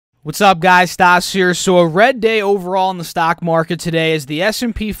What's up, guys? Stas here. So a red day overall in the stock market today as the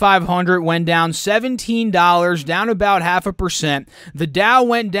S&P 500 went down $17, down about 0.5%. The Dow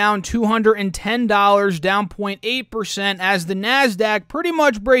went down $210, down 0.8%, as the Nasdaq pretty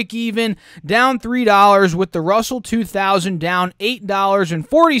much break even, down $3, with the Russell 2000 down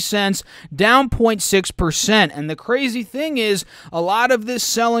 $8.40, down 0.6%. And the crazy thing is, a lot of this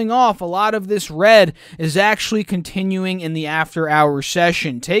selling off, a lot of this red is actually continuing in the after-hours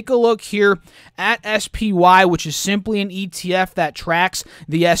session. Take a look here at SPY, which is simply an ETF that tracks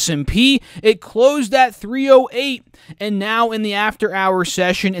the S&P. It closed at 308, and now in the after-hour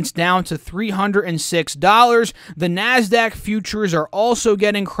session, it's down to $306. The NASDAQ futures are also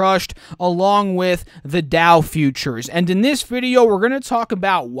getting crushed, along with the Dow futures. And in this video, we're going to talk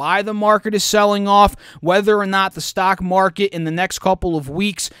about why the market is selling off, whether or not the stock market in the next couple of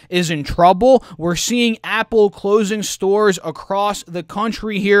weeks is in trouble. We're seeing Apple closing stores across the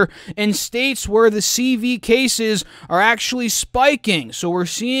country here in states where the CV cases are actually spiking. So we're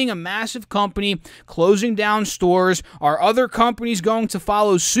seeing a massive company closing down stores. Are other companies going to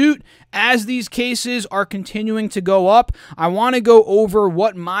follow suit as these cases are continuing to go up? I want to go over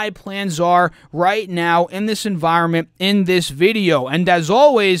what my plans are right now in this environment in this video. And as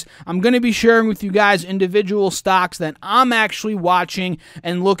always, I'm going to be sharing with you guys individual stocks that I'm actually watching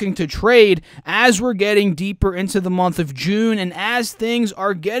and looking to trade as we're getting deeper into the month of June and as things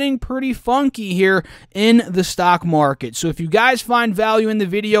are getting pretty funky here in the stock market. So if you guys find value in the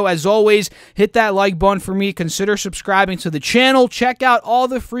video, as always, hit that like button for me. Consider subscribing to the channel. Check out all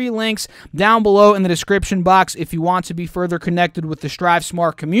the free links down below in the description box if you want to be further connected with the Strive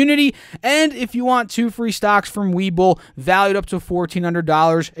Smart community, and if you want 2 free stocks from Webull valued up to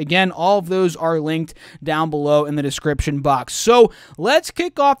 $1,400. Again, all of those are linked down below in the description box. So let's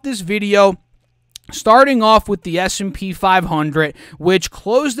kick off this video starting off with the S&P 500, which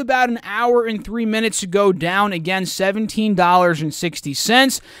closed about an hour and 3 minutes ago, down again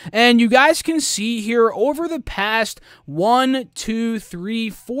 $17.60. And you guys can see here over the past 1, 2, 3,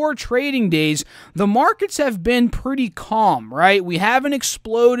 4 trading days, the markets have been pretty calm, right? We haven't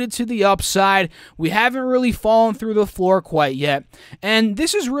exploded to the upside. We haven't really fallen through the floor quite yet. And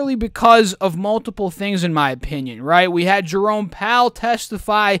this is really because of multiple things, in my opinion, right? We had Jerome Powell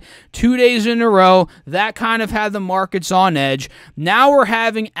testify 2 days in a row. That kind of had the markets on edge. Now we're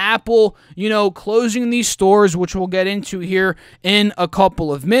having Apple, closing these stores, which we'll get into here in a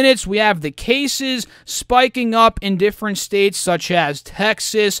couple of minutes. We have the cases spiking up in different states such as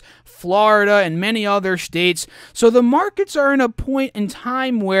Texas, Florida, and many other states. So the markets are in a point in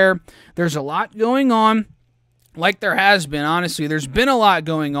time where there's a lot going on. Like there has been, honestly, there's been a lot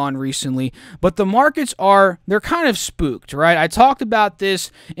going on recently, but the markets they're kind of spooked, right? I talked about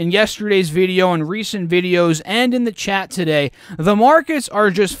this in yesterday's video and recent videos and in the chat today. The markets are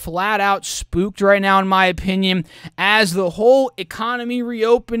just flat out spooked right now, in my opinion, as the whole economy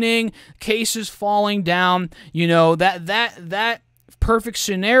reopening, cases falling down, that perfect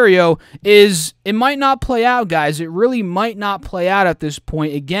scenario is, it might not play out, guys. It really might not play out at this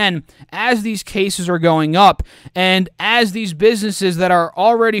point. Again, as these cases are going up and as these businesses that are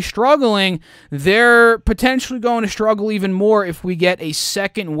already struggling, they're potentially going to struggle even more if we get a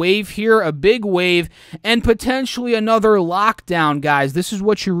second wave here, a big wave, and potentially another lockdown, guys. This is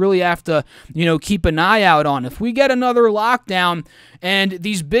what you really have to, keep an eye out on. If we get another lockdown and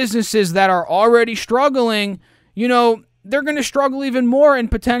these businesses that are already struggling, they're going to struggle even more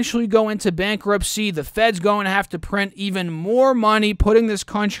and potentially go into bankruptcy. The Fed's going to have to print even more money, putting this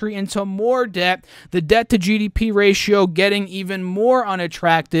country into more debt. The debt to GDP ratio getting even more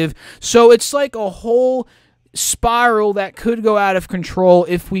unattractive. So it's like a whole spiral that could go out of control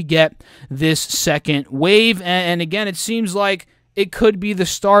if we get this second wave. And again, it seems like it could be the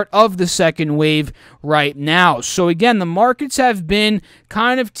start of the second wave right now. So again, the markets have been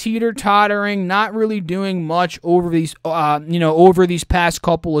kind of teeter-tottering, not really doing much over these, over these past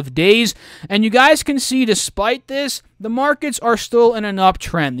couple of days. And you guys can see, despite this, the markets are still in an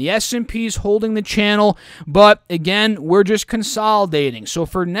uptrend. The S&P is holding the channel, but again, we're just consolidating. So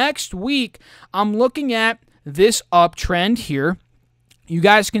for next week, I'm looking at this uptrend here. You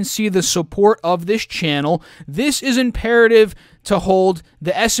guys can see the support of this channel. This is imperative to hold.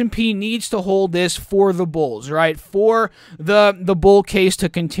 The S&P needs to hold this for the bulls, right? For the bull case to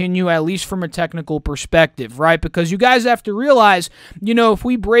continue, at least from a technical perspective, right? Because you guys have to realize, if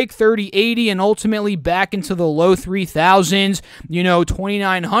we break 3080 and ultimately back into the low 3000s,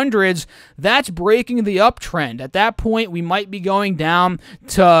 2900s, that's breaking the uptrend. At that point, we might be going down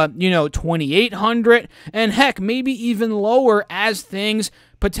to, 2800, and heck, maybe even lower as things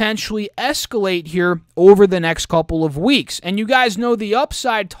potentially escalate here over the next couple of weeks. And you guys know the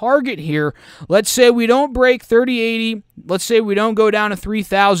upside target here. Let's say we don't break 3080. Let's say we don't go down to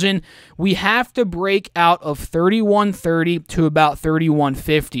 3,000. We have to break out of 3130 to about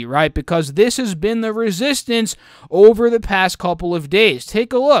 3150, right? Because this has been the resistance over the past couple of days.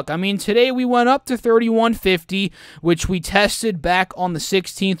 Take a look. I mean, today we went up to 3150, which we tested back on the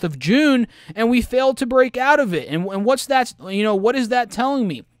 16th of June, and we failed to break out of it. And what's that? You know, what is that telling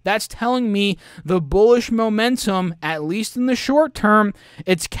me? That's telling me the bullish momentum, at least in the short term,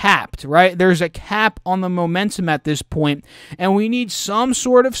 it's capped, right? There's a cap on the momentum at this point, and we need some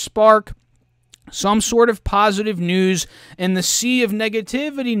sort of spark, some sort of positive news in the sea of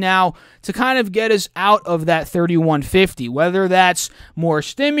negativity now to kind of get us out of that 3150, whether that's more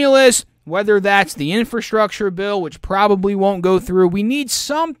stimulus, whether that's the infrastructure bill, which probably won't go through. We need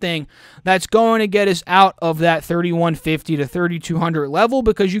something that's going to get us out of that 3150 to 3200 level,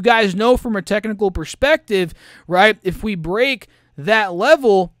 because you guys know from a technical perspective, right, if we break that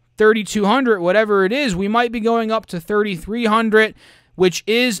level, 3200, whatever it is, we might be going up to 3300, which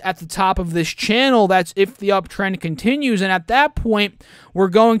is at the top of this channel. That's if the uptrend continues, and at that point, we're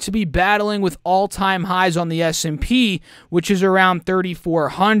going to be battling with all-time highs on the S&P, which is around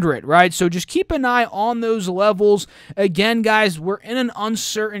 3,400, right? So just keep an eye on those levels. Again, guys, we're in an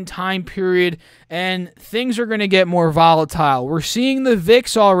uncertain time period, and things are going to get more volatile. We're seeing the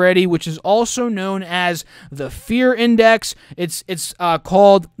VIX already, which is also known as the fear index. It's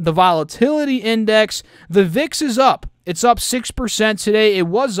called the volatility index. The VIX is up. It's up 6% today. It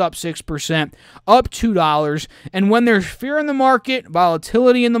was up 6%, up $2. And when there's fear in the market,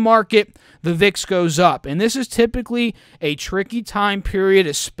 volatility in the market, the VIX goes up. And this is typically a tricky time period,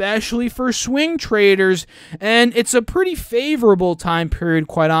 especially for swing traders. And it's a pretty favorable time period,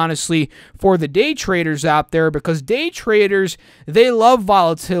 quite honestly, for the day traders out there, because day traders, they love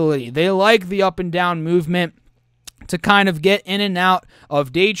volatility. They like the up and down movement to kind of get in and out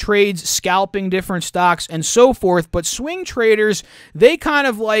of day trades, scalping different stocks, and so forth. But swing traders, they kind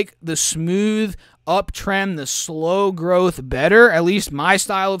of like the smooth uptrend, the slow growth better, at least my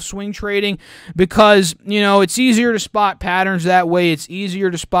style of swing trading, because, you know, it's easier to spot patterns that way. It's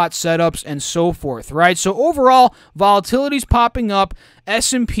easier to spot setups and so forth, right? So overall, volatility's popping up.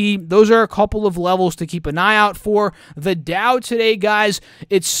 S&P, those are a couple of levels to keep an eye out for. The Dow today, guys,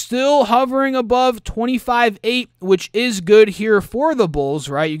 it's still hovering above 25.8, which is good here for the bulls,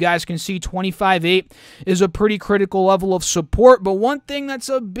 right? You guys can see 25.8 is a pretty critical level of support, but one thing that's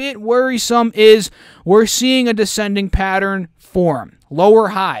a bit worrisome is we're seeing a descending pattern form. Lower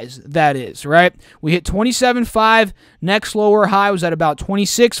highs, that is, right? We hit 27.5. Next lower high was at about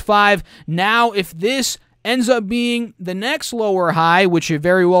 26.5. Now, if this ends up being the next lower high, which it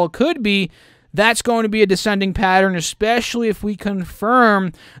very well could be, that's going to be a descending pattern, especially if we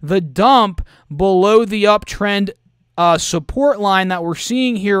confirm the dump below the uptrend support line that we're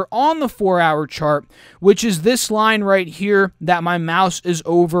seeing here on the 4-hour chart, which is this line right here that my mouse is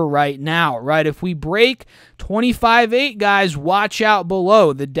over right now, right? If we break 25.8, guys, watch out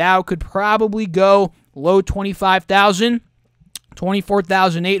below. The Dow could probably go low 25,000.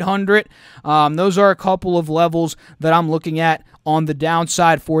 24,800. Those are a couple of levels that I'm looking at on the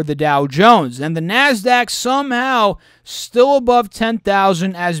downside for the Dow Jones. And the NASDAQ somehow still above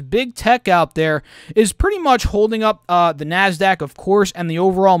 10,000, as big tech out there is pretty much holding up the NASDAQ, of course, and the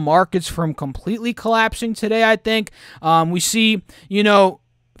overall markets from completely collapsing today, I think. We see, you know,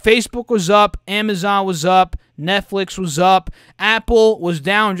 Facebook was up, Amazon was up, Netflix was up, Apple was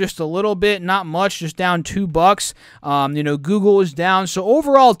down just a little bit, not much, just down $2. You know, Google was down. So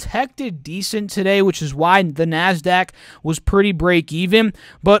overall, tech did decent today, which is why the NASDAQ was pretty break even.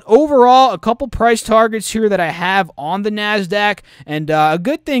 But overall, a couple price targets here that I have on the NASDAQ. And a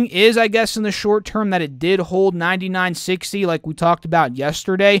good thing is, I guess, in the short term that it did hold 99.60 like we talked about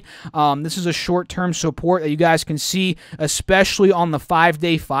yesterday. This is a short-term support that you guys can see, especially on the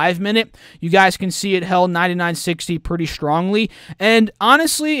 5-day, 5-minute. You guys can see it held 99.60 pretty strongly. And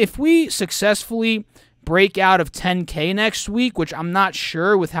honestly, if we successfully break out of 10K next week, which I'm not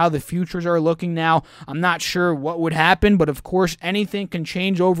sure with how the futures are looking now, I'm not sure what would happen, but of course anything can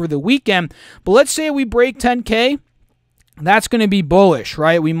change over the weekend. But let's say we break 10K, that's going to be bullish,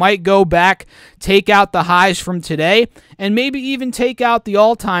 right? We might go back, take out the highs from today, and maybe even take out the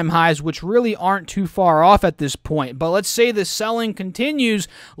all-time highs, which really aren't too far off at this point. But let's say the selling continues,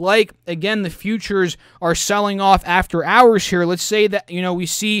 like, again, the futures are selling off after hours here. Let's say that, you know, we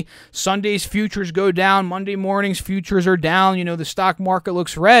see Sunday's futures go down, Monday morning's futures are down, you know, the stock market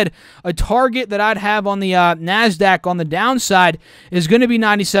looks red. A target that I'd have on the NASDAQ on the downside is going to be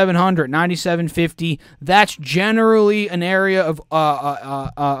 9,700, 9,750. That's generally an area of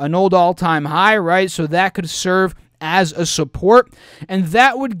an old all-time high, right? So that could serve as a support, and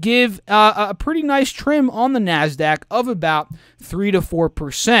that would give a pretty nice trim on the NASDAQ of about 3 to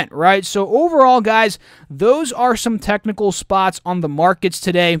 4%, right? So overall, guys, those are some technical spots on the markets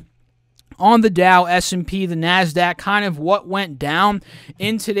today. On the Dow, S&P, the NASDAQ, kind of what went down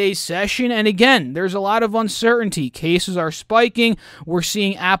in today's session. And again, there's a lot of uncertainty. Cases are spiking. We're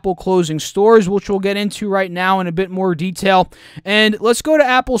seeing Apple closing stores, which we'll get into right now in a bit more detail. And let's go to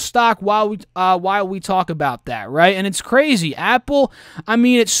Apple stock while we talk about that, right? And it's crazy. Apple, I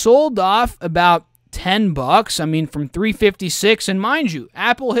mean, it sold off about $10. I mean, from 356, and mind you,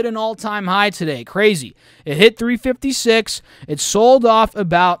 Apple hit an all-time high today. Crazy. It hit 356. It sold off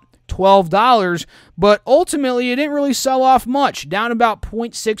about $12, but ultimately it didn't really sell off much, down about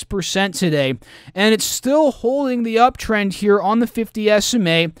 0.6% today, and it's still holding the uptrend here on the 50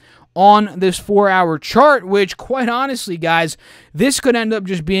 SMA on this 4-hour chart, which quite honestly, guys, this could end up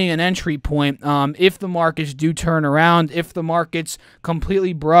just being an entry point if the markets do turn around, if the markets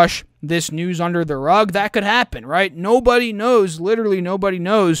completely brush this news under the rug. That could happen, right? Nobody knows, literally nobody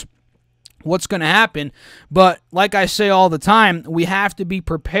knows what's going to happen, but like I say all the time, we have to be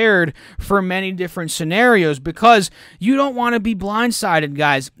prepared for many different scenarios because you don't want to be blindsided,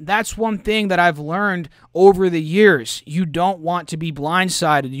 guys. That's one thing that I've learned over the years. You don't want to be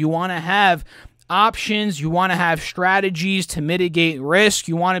blindsided. You want to have options. You want to have strategies to mitigate risk.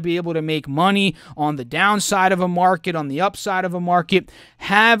 You want to be able to make money on the downside of a market, on the upside of a market.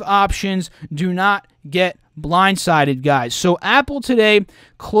 Have options. Do not get blindsided, guys. So Apple today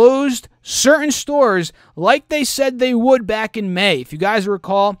closed certain stores like they said they would back in May. If you guys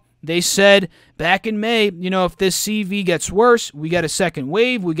recall, they said back in May, you know, if this CV gets worse, we get a second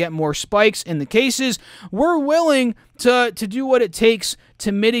wave, we get more spikes in the cases, we're willing to do what it takes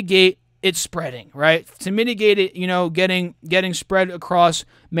to mitigate it spreading, right? To mitigate it, you know, getting spread across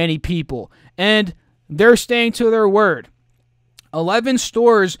many people. And they're staying to their word. 11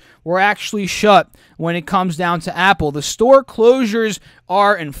 stores were actually shut when it comes down to Apple. The store closures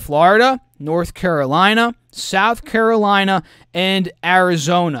are in Florida, North Carolina, South Carolina, and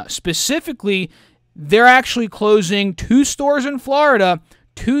Arizona. Specifically, they're actually closing 2 stores in Florida,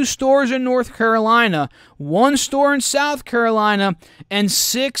 2 stores in North Carolina, 1 store in South Carolina, and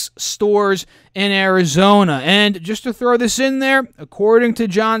 6 stores in Arizona. And just to throw this in there, according to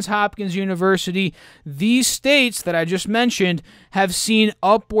Johns Hopkins University, these states that I just mentioned have seen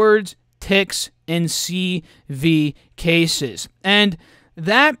upwards ticks in CV cases. And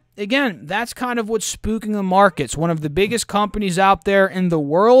that, again, that's kind of what's spooking the markets. One of the biggest companies out there in the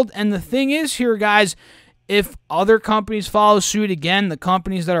world. And the thing is here, guys, if other companies follow suit again, the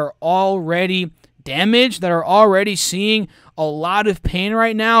companies that are already damaged, that are already seeing a lot of pain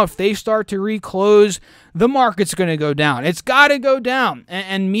right now, if they start to reclose, the market's going to go down. It's got to go down.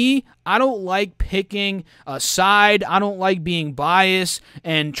 And me, I don't like picking a side. I don't like being biased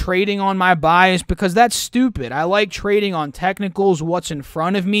and trading on my bias because that's stupid. I like trading on technicals, what's in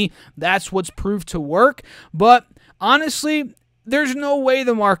front of me. That's what's proved to work. But honestly, there's no way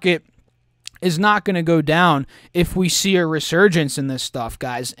the market is not going to go down if we see a resurgence in this stuff,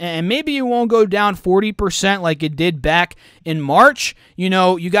 guys. And maybe it won't go down 40% like it did back in March. You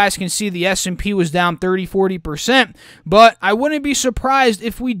know, you guys can see the S&P was down 30-40%, but I wouldn't be surprised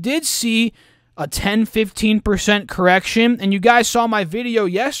if we did see a 10-15% correction. And you guys saw my video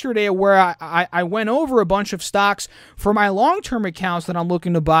yesterday where I went over a bunch of stocks for my long-term accounts that I'm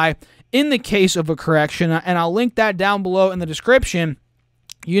looking to buy in the case of a correction, and I'll link that down below in the description.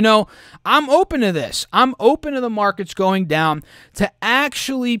 You know, I'm open to this. I'm open to the markets going down to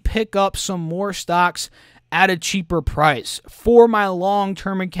actually pick up some more stocks at a cheaper price for my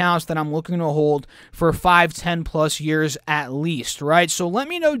long-term accounts that I'm looking to hold for 5, 10 plus years at least, right? So let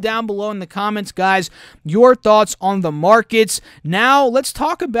me know down below in the comments, guys, your thoughts on the markets. Now, let's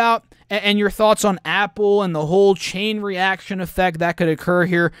talk about and your thoughts on Apple and the whole chain reaction effect that could occur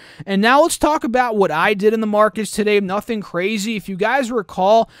here. And now let's talk about what I did in the markets today. Nothing crazy. If you guys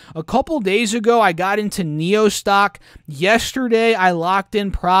recall, a couple days ago, I got into NEO stock. Yesterday, I locked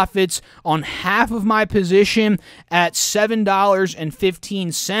in profits on half of my position at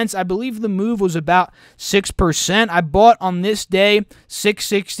 $7.15. I believe the move was about 6%. I bought on this day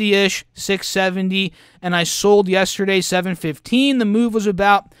 660-ish, 670, and I sold yesterday 715. The move was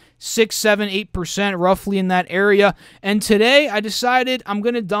about 6, 7, 8%, roughly in that area. And today I decided I'm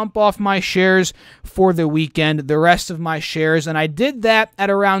going to dump off my shares for the weekend, the rest of my shares. And I did that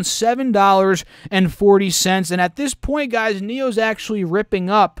at around $7.40. And at this point, guys, NEO's actually ripping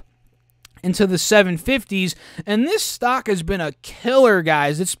up into the 750s, and this stock has been a killer,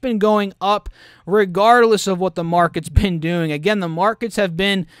 guys. It's been going up regardless of what the market's been doing. Again, the markets have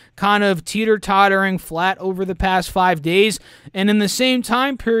been kind of teeter-tottering flat over the past 5 days, and in the same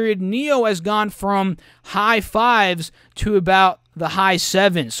time period, NEO has gone from high fives to about the high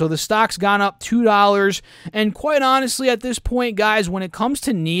sevens. So the stock's gone up $2, and quite honestly, at this point, guys, when it comes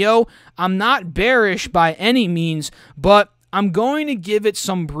to NEO, I'm not bearish by any means, but I'm going to give it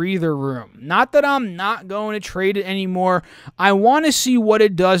some breather room. Not that I'm not going to trade it anymore. I want to see what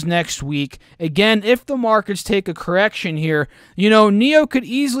it does next week. Again, if the markets take a correction here, NEO could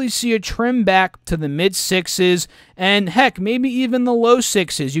easily see a trim back to the mid-sixes and, heck, maybe even the low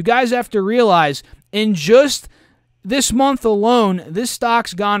sixes. You guys have to realize, in just this month alone, this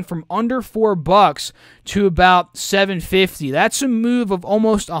stock's gone from under $4 to about $7.50. That's a move of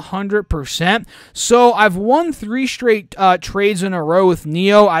almost 100%. So I've won 3 straight trades in a row with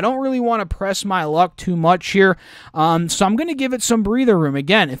NEO. I don't really want to press my luck too much here. So I'm going to give it some breather room.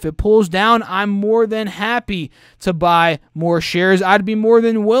 Again, if it pulls down, I'm more than happy to buy more shares. I'd be more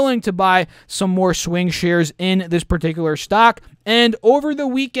than willing to buy some more swing shares in this particular stock. And over the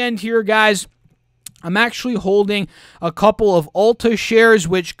weekend here, guys, I'm actually holding a couple of Ulta shares,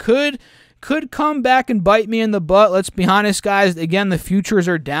 which could come back and bite me in the butt. Let's be honest, guys. Again, the futures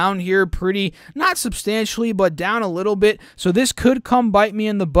are down here pretty, not substantially, but down a little bit. So this could come bite me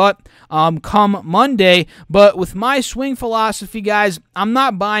in the butt come Monday. But with my swing philosophy, guys, I'm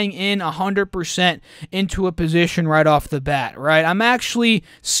not buying in 100% into a position right off the bat, right? I'm actually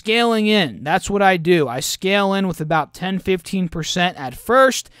scaling in. That's what I do. I scale in with about 10-15% at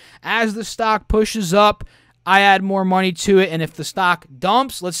first. As the stock pushes up, I add more money to it, and if the stock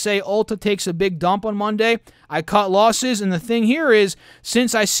dumps, let's say Ulta takes a big dump on Monday, I cut losses, and the thing here is,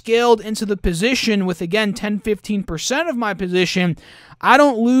 since I scaled into the position with, again, 10-15% of my position, I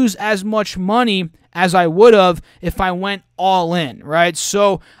don't lose as much money as I would have if I went all in, right?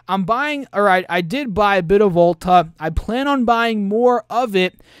 So I'm buying, or I did buy a bit of Ulta. I plan on buying more of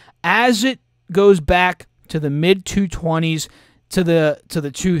it as it goes back to the mid-220s, to the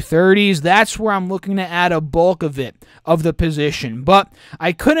 230s. That's where I'm looking to add a bulk of it, of the position. But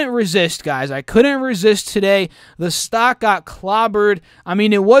I couldn't resist, guys. I couldn't resist today. The stock got clobbered. I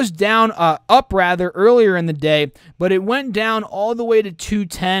mean, it was down, up rather, earlier in the day, but it went down all the way to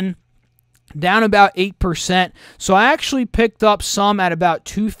 210. Down about 8%. So I actually picked up some at about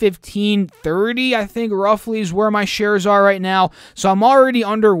 215.30, I think roughly is where my shares are right now. So I'm already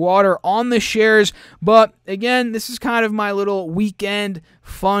underwater on the shares. But again, this is kind of my little weekend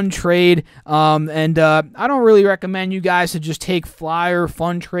fun trade. I don't really recommend you guys to just take flyer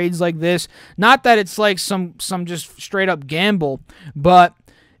fun trades like this. Not that it's like some just straight up gamble, but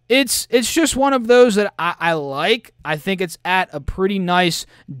it's just one of those that I like. I think it's at a pretty nice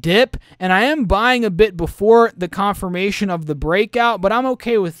dip, and I am buying a bit before the confirmation of the breakout, but I'm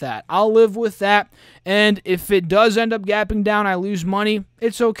okay with that. I'll live with that, and if it does end up gapping down, I lose money,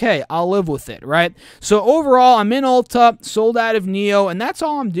 it's okay. I'll live with it, right? So overall, I'm in Ulta, sold out of NEO, and that's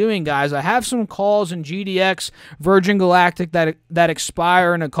all I'm doing, guys. I have some calls in GDX, Virgin Galactic that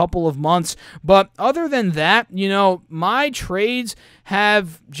expire in a couple of months, but other than that, my trades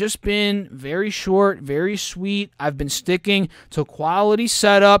have just been very short, very sweet. I've been sticking to quality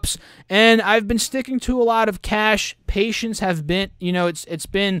setups, and I've been sticking to a lot of cash. Patience have been, it's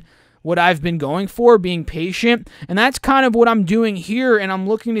been what I've been going for, being patient, and that's kind of what I'm doing here, and I'm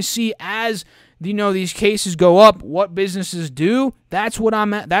looking to see as these cases go up, what businesses do. That's what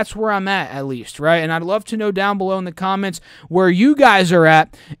I'm at. That's where I'm at least, right? And I'd love to know down below in the comments where you guys are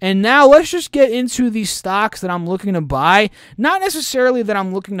at. And now let's just get into these stocks that I'm looking to buy. Not necessarily that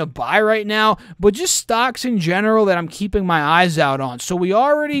I'm looking to buy right now, but just stocks in general that I'm keeping my eyes out on. So we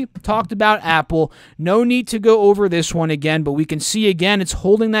already talked about Apple. No need to go over this one again, but we can see again it's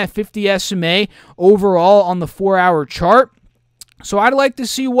holding that 50 SMA overall on the 4-hour chart. So I'd like to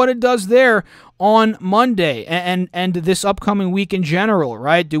see what it does there on Monday and this upcoming week in general,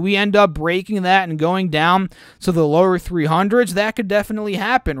 right? Do we end up breaking that and going down to the lower 300s? That could definitely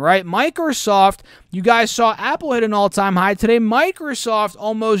happen, right? Microsoft, you guys saw Apple hit an all-time high today. Microsoft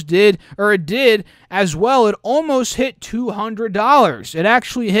almost did, or it did as well. It almost hit $200. It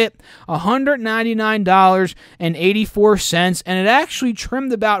actually hit $199.84, and it actually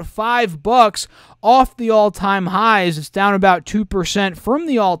trimmed about $5 off the all-time highs. It's down about 2% from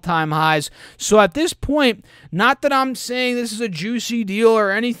the all-time highs. So at this point, not that I'm saying this is a juicy deal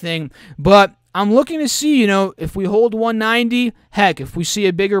or anything, but I'm looking to see, if we hold 190, heck, if we see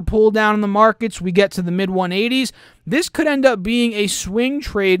a bigger pull down in the markets, we get to the mid 180s, this could end up being a swing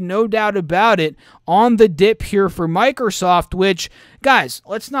trade, no doubt about it, on the dip here for Microsoft, which, guys,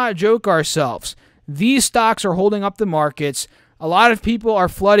 let's not joke ourselves. These stocks are holding up the markets. A lot of people are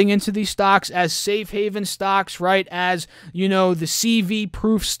flooding into these stocks as safe haven stocks, right? As, the CV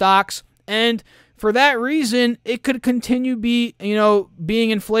proof stocks. And for that reason, it could continue being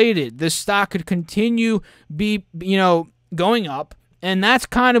inflated. This stock could continue going up. And that's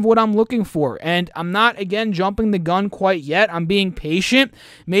kind of what I'm looking for. And I'm not, again, jumping the gun quite yet. I'm being patient.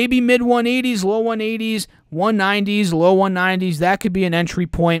 Maybe mid 180s, low 180s, 190s, low 190s. That could be an entry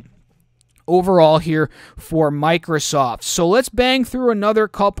point overall here for Microsoft. So let's bang through another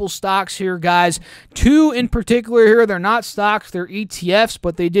couple stocks here, guys. Two in particular here. They're not stocks, they're ETFs,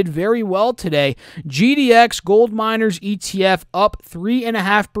 but they did very well today. GDX Gold Miners ETF up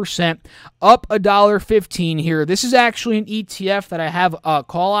 3.5%, up $1.15 here. This is actually an ETF that I have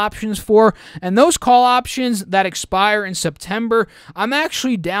call options for, and those call options that expire in September, I'm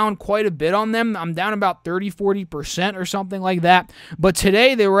actually down quite a bit on them. I'm down about 30-40% or something like that, but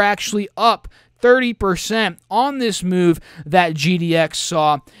today they were actually up 30% on this move that GDX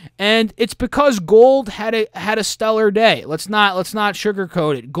saw, and it's because gold had a stellar day. Let's not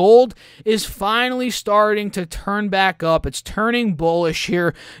sugarcoat it. Gold is finally starting to turn back up. It's turning bullish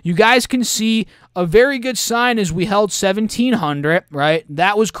here. You guys can see a very good sign is we held 1700, right?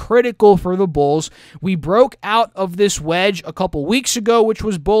 That was critical for the bulls. We broke out of this wedge a couple weeks ago, which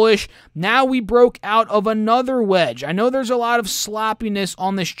was bullish. Now we broke out of another wedge. I know there's a lot of sloppiness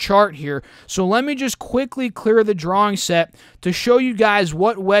on this chart here, so let me just quickly clear the drawing set to show you guys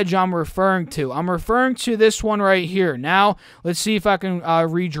what wedge I'm referring to. I'm referring to this one right here. Now, let's see if I can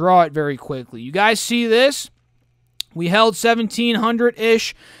redraw it very quickly. You guys see this? We held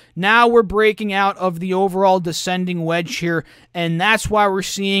 1700-ish. Now we're breaking out of the overall descending wedge here, and that's why we're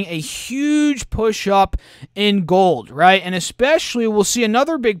seeing a huge push up in gold, right? And especially, we'll see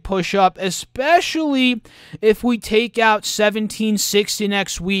another big push up, especially if we take out 1760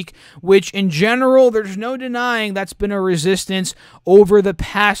 next week, which in general, there's no denying that's been a resistance over the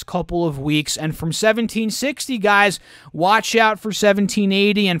past couple of weeks. And from 1760, guys, watch out for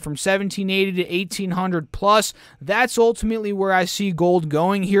 1780, and from 1780 to 1800 plus, that's ultimately where I see gold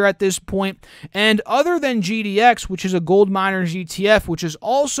going here at this point. And other than GDX, which is a gold miners ETF, which is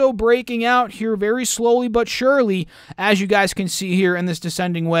also breaking out here very slowly but surely, as you guys can see here in this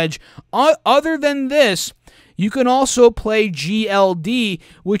descending wedge, other than this, you can also play GLD,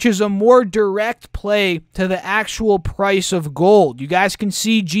 which is a more direct play to the actual price of gold. You guys can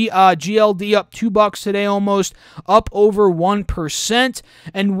see GLD up $2 today, almost up over 1%.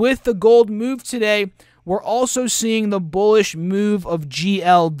 And with the gold move today, we're also seeing the bullish move of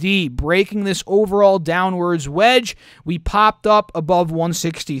GLD, breaking this overall downwards wedge. We popped up above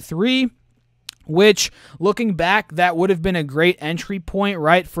 163, which, looking back, that would have been a great entry point,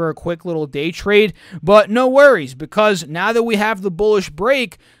 right, for a quick little day trade. But no worries, because now that we have the bullish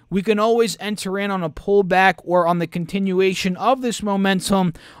break, we can always enter in on a pullback or on the continuation of this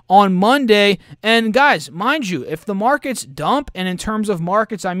momentum on Monday. And guys, mind you, if the markets dump, and in terms of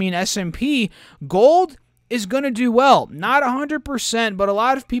markets, I mean S&P, gold is going to do well. Not 100%, but a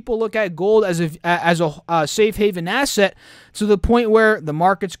lot of people look at gold as a safe haven asset to the point where the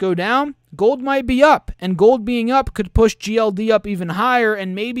markets go down, gold might be up, and gold being up could push GLD up even higher,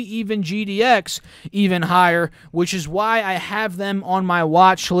 and maybe even GDX even higher, which is why I have them on my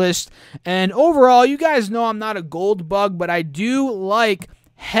watch list. And overall, you guys know I'm not a gold bug, but I do like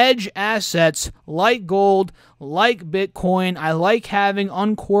hedge assets like gold, like Bitcoin. I like having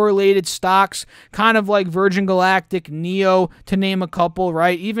uncorrelated stocks, kind of like Virgin Galactic, NEO, to name a couple,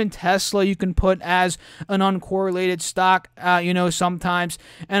 right? Even Tesla you can put as an uncorrelated stock, sometimes.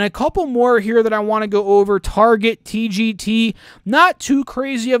 And a couple more here that I want to go over. Target, TGT, not too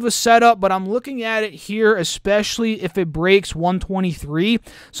crazy of a setup, but I'm looking at it here, especially if it breaks 123.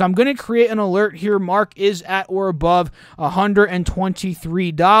 So I'm going to create an alert here. Mark is at or above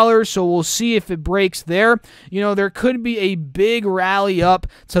 $123. So we'll see if it breaks there. There could be a big rally up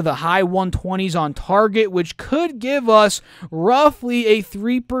to the high 120s on Target, which could give us roughly a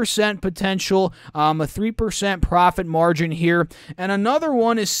 3% potential, a 3% profit margin here. And another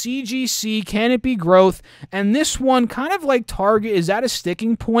one is CGC, Canopy Growth. And this one, kind of like Target, is at a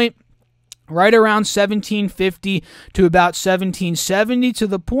sticking point right around 1750 to about 1770, to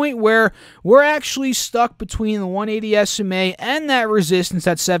the point where we're actually stuck between the 180 SMA and that resistance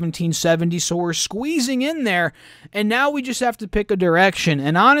at 1770. So we're squeezing in there, and now we just have to pick a direction.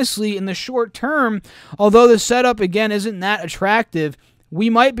 And honestly, in the short term, although the setup again isn't that attractive, we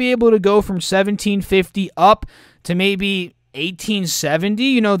might be able to go from 1750 up to maybe 1870.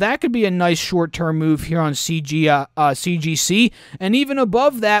 You know, that could be a nice short-term move here on CGC. And even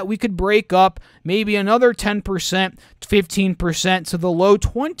above that, we could break up maybe another 10%, 15% to the low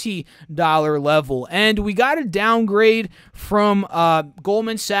 $20 level. And we got a downgrade from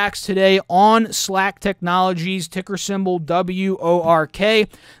Goldman Sachs today on Slack Technologies, ticker symbol WORK.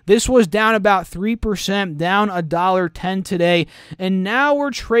 This was down about 3%, down $1.10 today. And now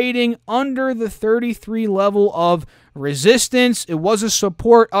we're trading under the 33 level of resistance. It was a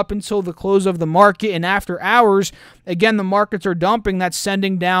support up until the close of the market, and after hours, again, the markets are dumping. That's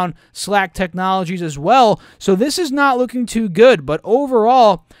sending down Slack Technologies as well. So this is not looking too good, but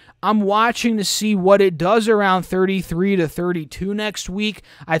overall, I'm watching to see what it does around 33 to 32 next week.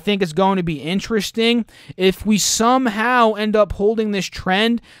 I think it's going to be interesting. If we somehow end up holding this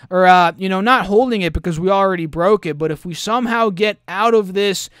trend, or, not holding it because we already broke it, but if we somehow get out of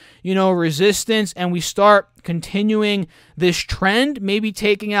this, resistance and we start continuing this trend, maybe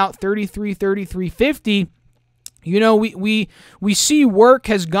taking out 33, 33.50, we see work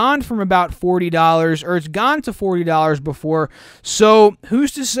has gone from about $40, or it's gone to $40 before. So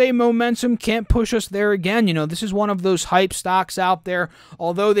who's to say momentum can't push us there again? This is one of those hype stocks out there.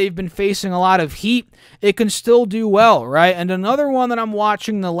 Although they've been facing a lot of heat, it can still do well, right? And another one that I'm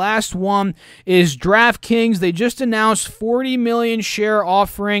watching, the last one, is DraftKings. They just announced a 40 million share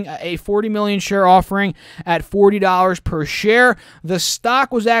offering at $40 per share. The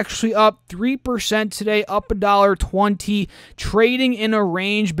stock was actually up 3% today, up $1.20, trading in a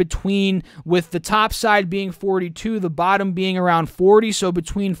range between, with the top side being 42, the bottom being around 40, so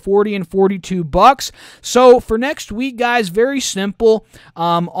between 40 and 42 bucks. So for next week, guys, very simple.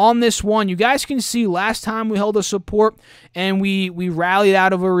 On this one, you guys can see last time we held a support and we rallied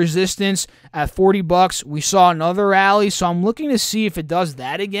out of a resistance at 40 bucks. We saw another rally, so I'm looking to see if it does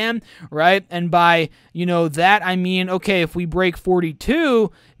that again, right? And by, that, I mean, okay, if we break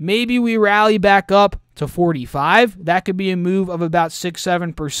 42, maybe we rally back up to 45. That could be a move of about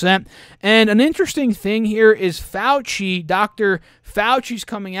 6-7%. And an interesting thing here is Fauci, Dr. Fauci's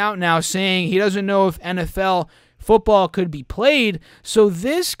coming out now saying he doesn't know if NFL football could be played. So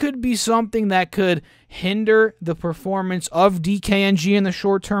this could be something that could hinder the performance of DKNG in the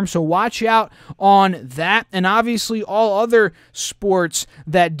short term. So watch out on that. And obviously all other sports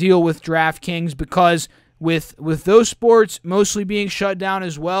that deal with DraftKings, because with those sports mostly being shut down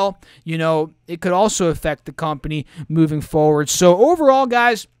as well, it could also affect the company moving forward. So overall,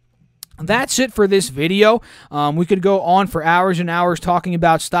 guys, that's it for this video. We could go on for hours and hours talking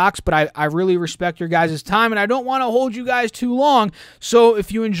about stocks, but I really respect your guys' time, and I don't want to hold you guys too long. So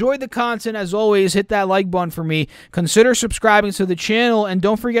if you enjoyed the content, as always, hit that like button for me. Consider subscribing to the channel, and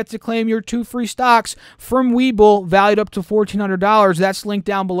don't forget to claim your 2 free stocks from Webull, valued up to $1,400. That's linked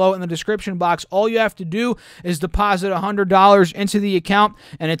down below in the description box. All you have to do is deposit $100 into the account,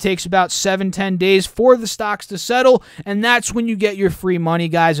 and it takes about 7-10 days for the stocks to settle, and that's when you get your free money,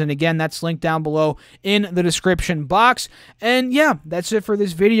 guys. And again, that's linked down below in the description box. And yeah, that's it for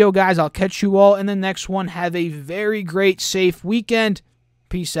this video, guys. I'll catch you all in the next one. Have a very great, safe weekend.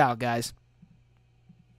 Peace out, guys.